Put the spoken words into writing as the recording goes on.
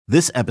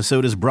This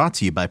episode is brought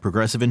to you by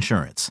Progressive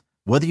Insurance.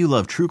 Whether you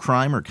love true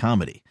crime or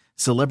comedy,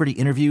 celebrity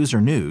interviews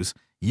or news,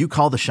 you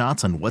call the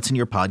shots on what's in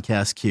your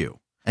podcast queue.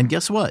 And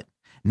guess what?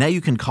 Now you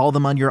can call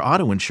them on your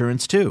auto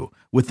insurance too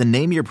with the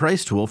Name Your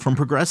Price tool from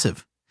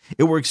Progressive.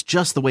 It works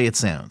just the way it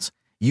sounds.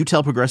 You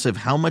tell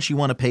Progressive how much you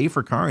want to pay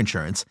for car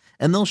insurance,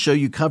 and they'll show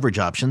you coverage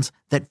options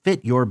that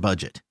fit your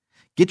budget.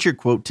 Get your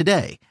quote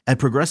today at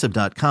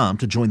Progressive.com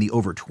to join the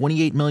over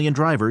 28 million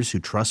drivers who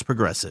trust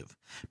Progressive.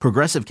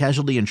 Progressive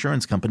Casualty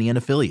Insurance Company and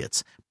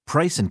Affiliates.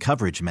 Price and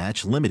coverage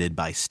match limited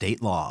by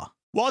state law.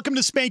 Welcome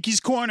to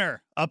Spanky's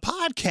Corner, a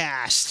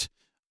podcast.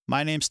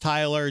 My name's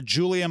Tyler.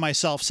 Julia and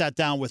myself sat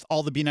down with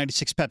all the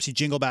B96 Pepsi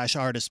Jingle Bash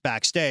artists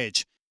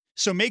backstage.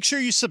 So make sure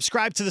you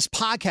subscribe to this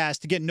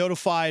podcast to get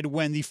notified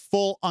when the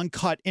full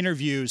uncut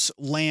interviews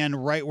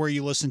land right where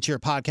you listen to your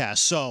podcast.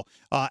 So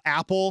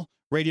Apple,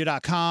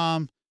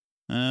 radio.com,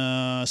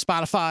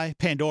 Spotify,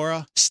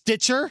 Pandora,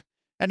 Stitcher,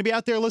 and to be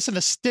out there listening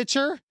to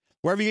Stitcher,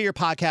 wherever you get your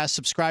podcast,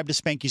 subscribe to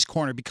Spanky's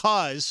Corner,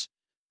 because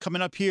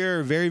coming up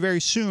here very, very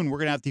soon, we're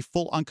going to have the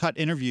full uncut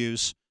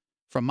interviews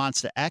from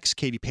Monsta X,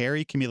 Katy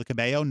Perry, Camila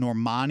Cabello,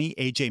 Normani,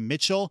 AJ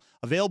Mitchell,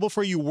 available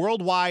for you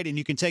worldwide, and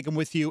you can take them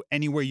with you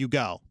anywhere you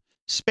go.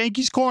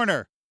 Spanky's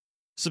Corner.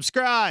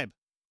 Subscribe,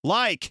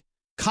 like,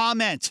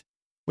 comment.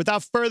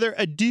 Without further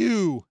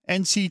ado,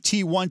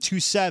 NCT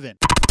 127.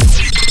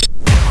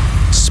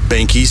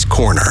 Spanky's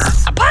Corner,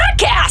 a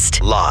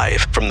podcast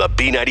live from the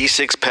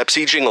B96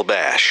 Pepsi Jingle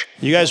Bash.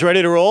 You guys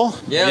ready to roll?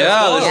 Yeah,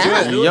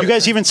 let's do it. You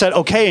guys even said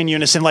okay in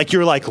unison, like you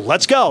were like,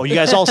 let's go. You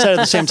guys all said it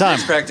at the same time.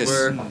 Let's practice.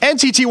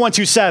 NCT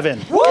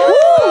 127. Woo!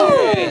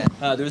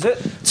 There's it.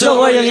 So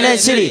we're Young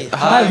City.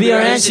 Hi, we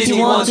are NCT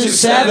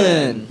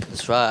 127.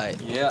 That's right.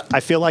 Yeah.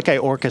 I feel like I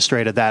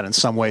orchestrated that in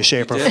some way,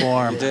 shape, or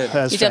form. You did.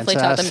 That's You definitely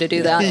taught them to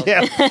do that.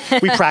 Yeah,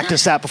 we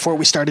practiced that before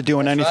we started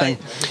doing anything.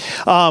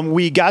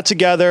 We got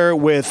together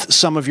with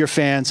some of your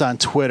fans on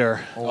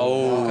Twitter.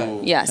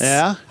 Oh. Yes.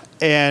 Yeah,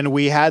 and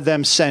we had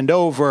them send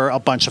over a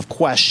bunch of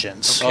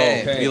questions.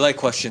 Okay. We like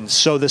questions.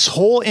 So this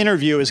whole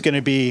interview is going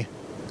to be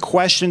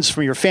questions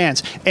from your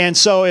fans. And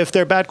so if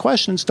they're bad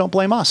questions, don't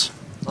blame us.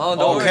 Oh,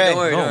 don't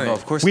worry. No,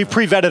 of course. We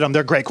pre-vetted them.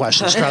 They're great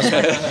questions, trust me.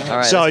 All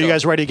right, So let's you go.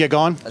 guys ready to get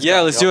going?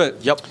 Let's do it.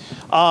 Yep.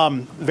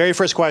 Very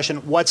first question,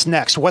 what's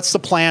next? What's the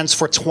plans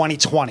for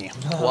 2020?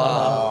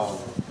 Wow.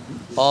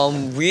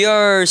 We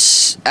are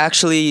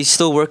actually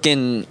still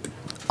working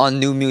on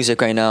new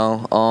music right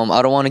now.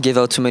 I don't want to give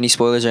out too many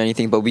spoilers or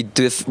anything, but we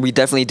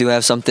definitely do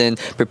have something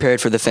prepared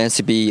for the fans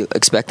to be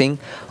expecting.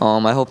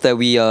 I hope that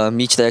we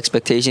meet their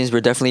expectations. We're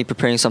definitely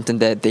preparing something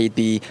that they'd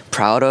be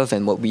proud of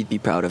and what we'd be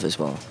proud of as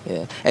well.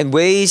 Yeah, and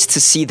ways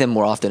to see them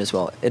more often as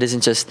well. It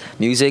isn't just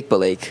music, but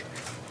like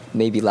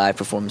maybe live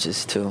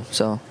performances too.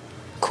 So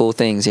cool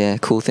things, yeah,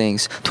 cool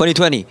things.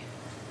 2020.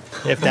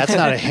 If that's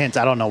not a hint,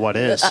 I don't know what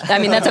is. I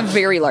mean, that's a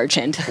very large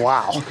hint.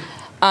 Wow.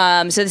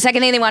 So the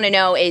second thing they want to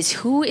know is,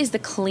 who is the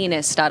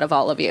cleanest out of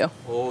all of you?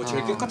 오,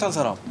 제일 깨끗한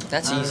사람.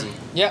 That's easy.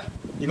 Yeah.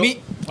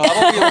 Me.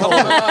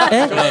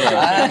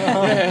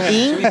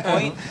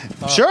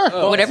 Sure.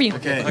 Whatever you...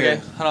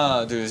 Okay.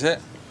 하나, 둘, 셋.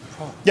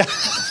 Yeah.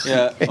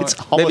 Yeah. It's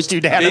almost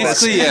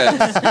unanimous. Basically,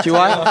 yeah. Do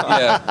I?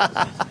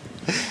 Yeah.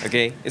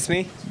 Okay, it's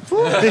me.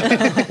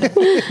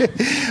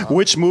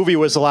 Which movie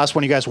was the last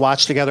one you guys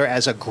watched together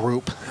as a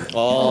group?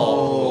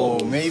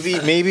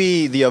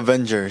 Maybe the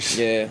Avengers.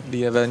 Yeah.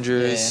 The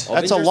Avengers.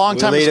 That's a long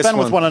time to Latest spend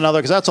with one. one another,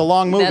 because that's a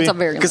long movie. That's a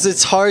very... Because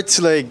it's hard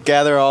to like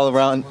gather all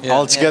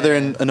together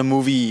in a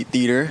movie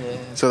theater. Yeah.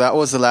 So that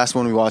was the last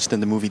one we watched in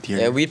the movie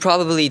theater. Yeah, we'd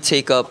probably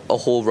take up a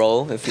whole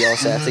row if we all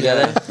sat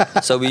together.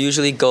 So we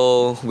usually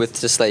go with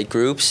just like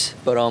groups.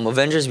 But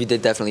Avengers, we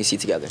did definitely see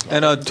together.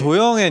 And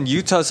도영 and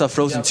Utah saw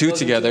Frozen 2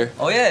 together.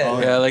 Oh yeah.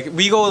 Yeah, like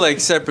we go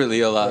like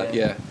separately a lot.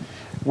 Yeah.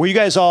 Were you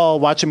guys all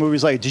watching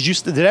movies like,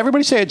 did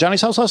everybody stay at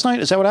Johnny's house last night?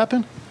 Is that what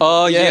happened?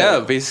 Yeah.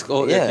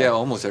 Basically, Yeah.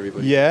 almost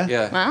everybody. Yeah?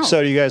 Yeah. Wow. So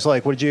you guys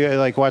what did you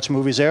like watch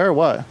movies there or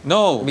what?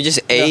 No. We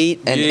just ate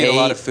and We ate a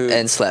lot of food.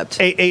 and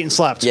slept. Ate and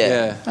slept. Yeah.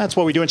 Yeah. That's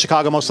what we do in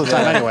Chicago most of the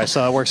time anyway,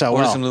 so it works out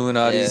Order well. some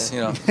Illuminatis,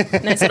 Yeah.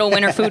 Nice little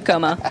winter food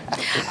coma.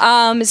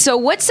 So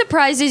what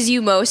surprises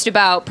you most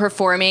about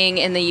performing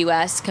in the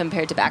U.S.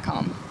 compared to back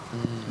home?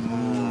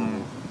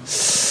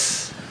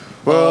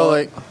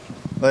 Well,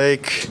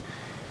 like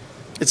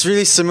it's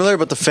really similar,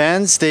 but the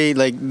fans they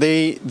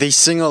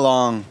sing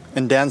along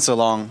and dance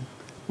along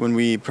when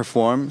we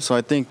perform. So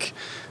I think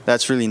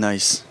that's really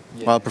nice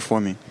while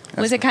performing.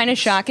 Was it kind of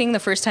shocking the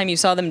first time you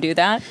saw them do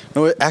that?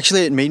 No,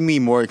 it made me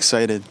more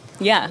excited.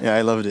 Yeah. Yeah,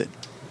 I loved it.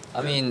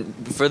 I mean,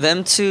 for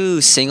them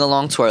to sing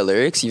along to our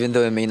lyrics, even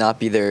though it may not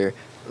be their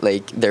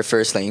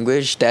first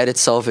language, that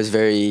itself is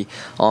very.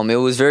 It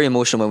was very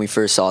emotional when we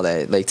first saw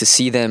that. Like to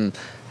see them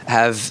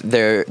have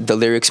the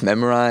lyrics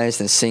memorized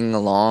and sing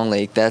along,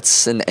 like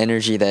that's an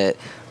energy that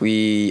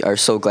we are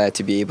so glad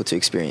to be able to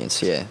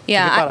experience. Yeah.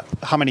 Yeah. Think about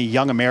how many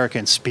young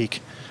Americans speak,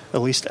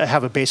 at least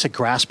have a basic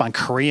grasp on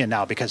Korean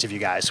now because of you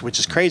guys, which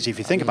is crazy if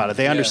you think about it.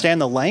 They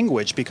understand the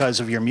language because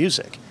of your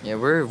music. Yeah,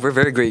 we're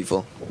very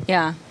grateful.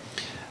 Yeah.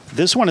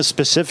 This one is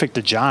specific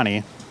to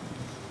Johnny.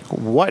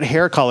 What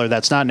hair color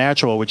that's not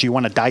natural would you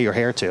want to dye your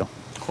hair to?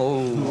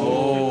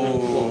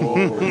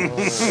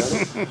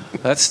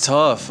 That's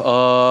tough.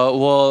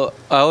 Well,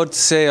 I would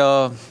say,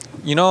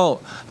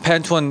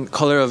 Pantone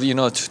color of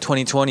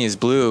 2020 is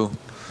blue,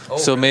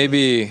 so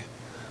maybe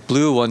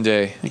blue one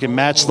day. You can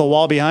match the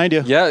wall behind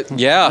you.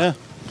 Yeah.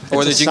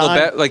 Or It's the a Jingle sign.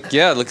 Bash,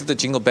 look at the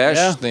Jingle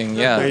Bash thing.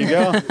 Yeah. There you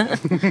go.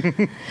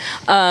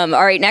 All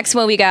right, next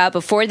one we got.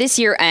 Before this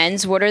year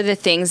ends, what are the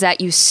things that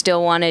you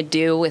still want to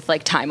do with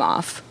like time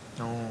off?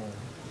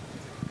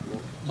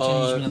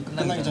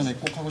 끝나기 전에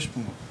꼭 하고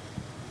싶은 거.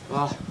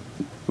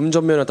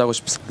 운전면허 따고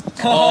싶습니다.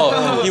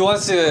 He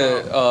wants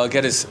to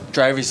get his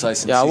driver's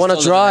license. Yeah, I He wanna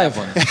still doesn't drive.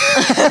 have one.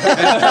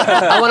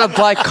 I want to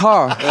buy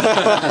car.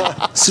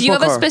 Do you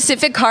have a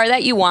specific car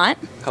that you want?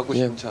 갖고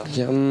싶은 차.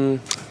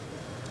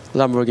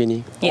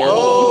 Lamborghini. Yeah.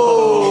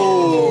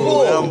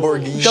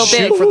 Lamborghini. Go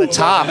Shoot big. for the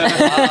top.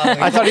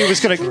 I thought he was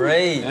gonna.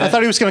 Great. I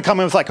thought he was gonna come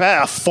in with like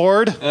a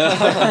Ford.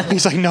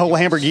 He's like, no,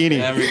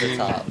 Lamborghini.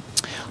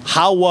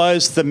 How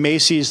was the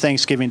Macy's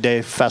Thanksgiving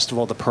Day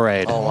Festival, the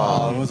parade? Oh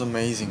wow, it was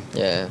amazing.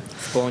 Yeah.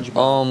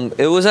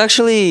 It was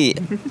actually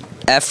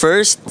at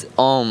first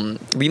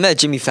we met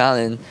Jimmy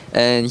Fallon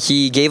and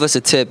he gave us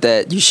a tip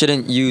that you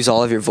shouldn't use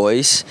all of your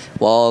voice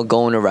while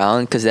going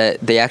around because that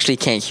they actually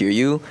can't hear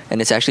you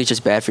and it's actually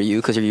just bad for you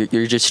because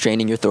you're just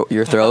straining your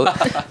throat.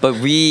 But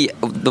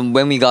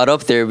when we got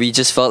up there, we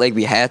just felt like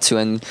we had to,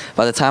 and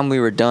by the time we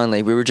were done,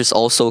 like we were just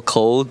all so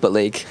cold, but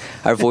like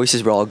our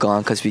voices were all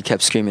gone because we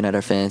kept screaming at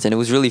our fans, and it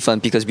was really fun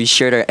because we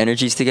shared our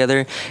energies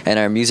together and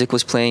our music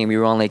was playing and we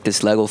were on like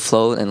this Lego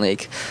float and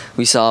like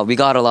we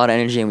got a lot of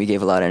energy and we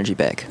gave a lot of energy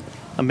back.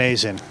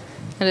 Amazing.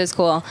 That is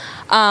cool.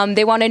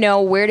 They want to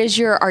know, where does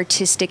your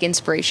artistic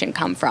inspiration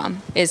come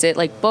from? Is it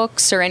like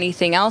books or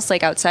anything else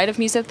like outside of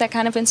music that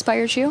kind of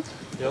inspires you?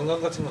 영감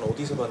같은 건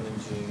어디서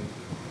봤는지.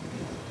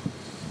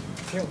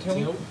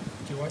 태용?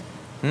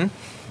 응?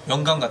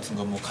 영감 같은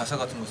거, 뭐 가사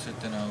같은 거 쓸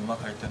때나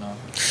음악 할 때나.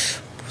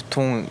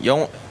 보통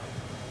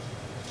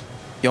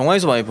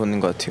영화에서 많이 보는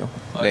것 같아요.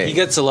 He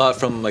gets a lot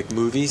from like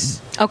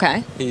movies.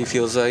 Okay. He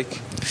feels like,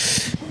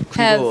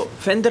 그리고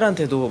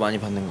팬들한테도 많이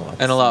받는 것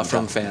같아요. and a lot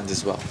from fans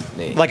as well.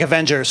 네. Like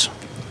Avengers.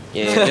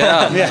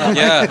 Yeah,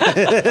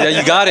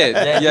 you got it.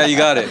 Yeah, you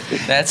got it.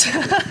 That's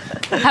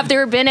Have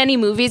there been any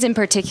movies in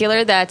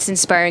particular that's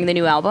inspiring the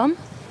new album?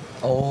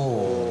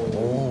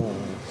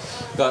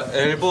 그러니까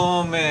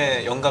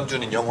앨범에 영감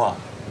주는 영화.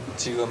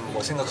 지금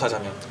뭐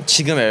생각하자면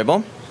지금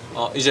앨범?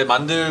 이제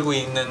만들고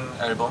있는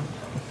앨범.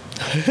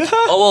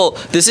 well,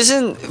 this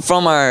isn't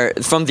from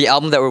the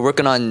album that we're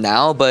working on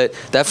now, but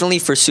definitely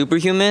for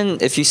Superhuman,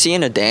 if you see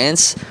in a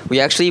dance,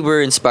 we actually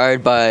were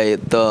inspired by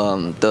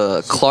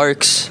the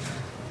Clark's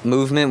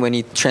movement when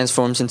he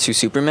transforms into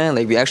Superman.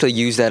 Like we actually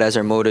use that as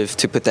our motive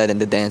to put that in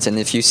the dance, and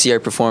if you see our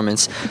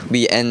performance,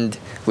 we end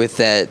with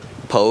that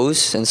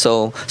pose, and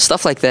so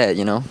stuff like that,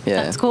 Yeah.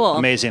 That's cool.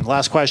 Amazing.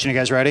 Last question. You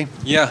guys ready?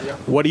 Yeah.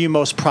 What are you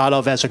most proud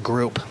of as a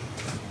group?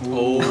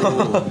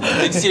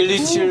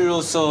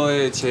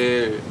 엑스127로서의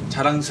제일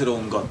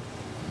자랑스러운 것.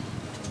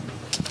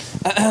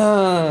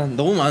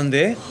 너무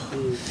많은데?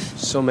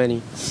 So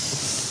many.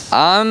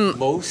 I'm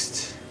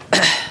Most.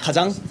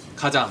 가장?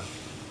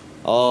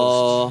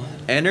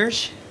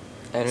 Energy?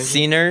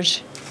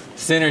 Synergy?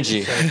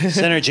 Synergy.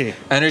 Synergy.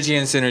 Energy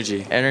and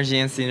synergy. Energy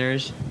and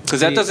synergy. Because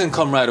that doesn't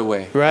come right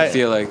away. Right. I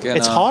feel like. And,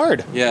 It's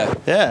hard. Yeah.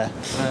 Yeah.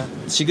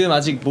 지금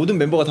아직 모든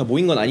멤버가 다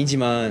모인 건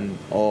아니지만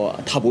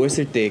다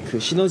모였을 때 그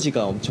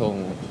시너지가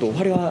엄청 또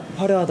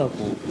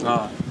화려하다고.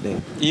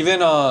 네.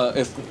 Even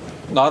if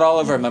not all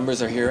of our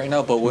members are here right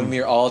now, but when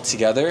we're all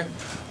together,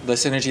 the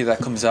synergy that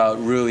comes out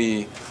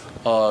really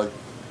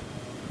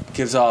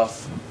gives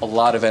off a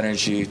lot of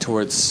energy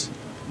towards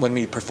when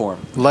we perform.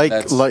 Like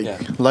Avengers. yeah,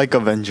 like the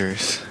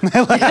Avengers,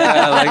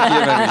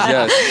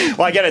 yes.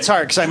 Well, I get it's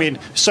hard because I mean,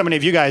 so many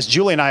of you guys,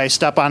 Julie and I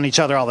step on each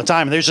other all the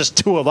time, and there's just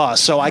two of us,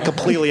 so I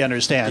completely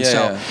understand.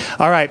 Yeah.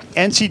 All right,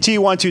 NCT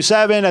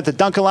 127 at the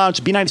Dunkin'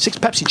 Lounge, B96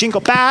 Pepsi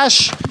Jingle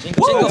Bash. Thank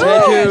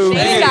you.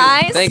 Thanks,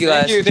 guys. Thank you,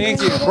 guys.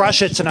 Thank you.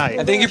 Crush it tonight.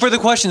 And thank you for the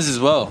questions as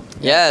well.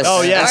 Yes.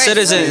 Oh, yes. As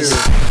citizens.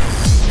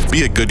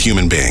 Be a good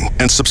human being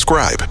and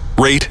subscribe,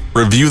 rate,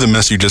 review the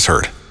mess you just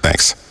heard.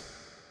 Thanks.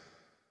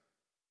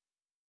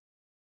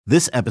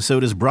 This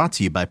episode is brought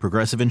to you by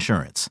Progressive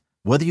Insurance.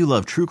 Whether you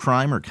love true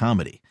crime or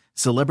comedy,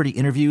 celebrity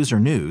interviews or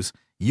news,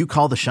 you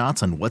call the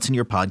shots on what's in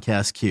your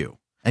podcast queue.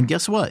 And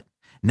guess what?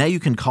 Now you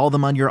can call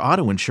them on your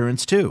auto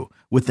insurance too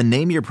with the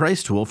Name Your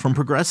Price tool from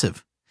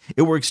Progressive.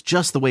 It works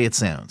just the way it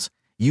sounds.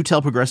 You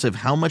tell Progressive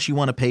how much you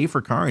want to pay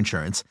for car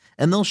insurance,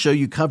 and they'll show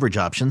you coverage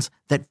options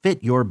that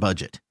fit your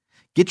budget.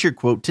 Get your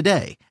quote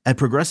today at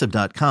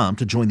Progressive.com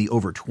to join the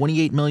over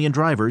 28 million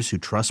drivers who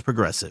trust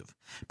Progressive.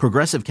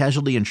 Progressive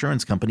Casualty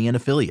Insurance Company and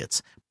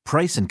Affiliates.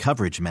 Price and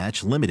coverage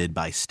match limited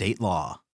by state law.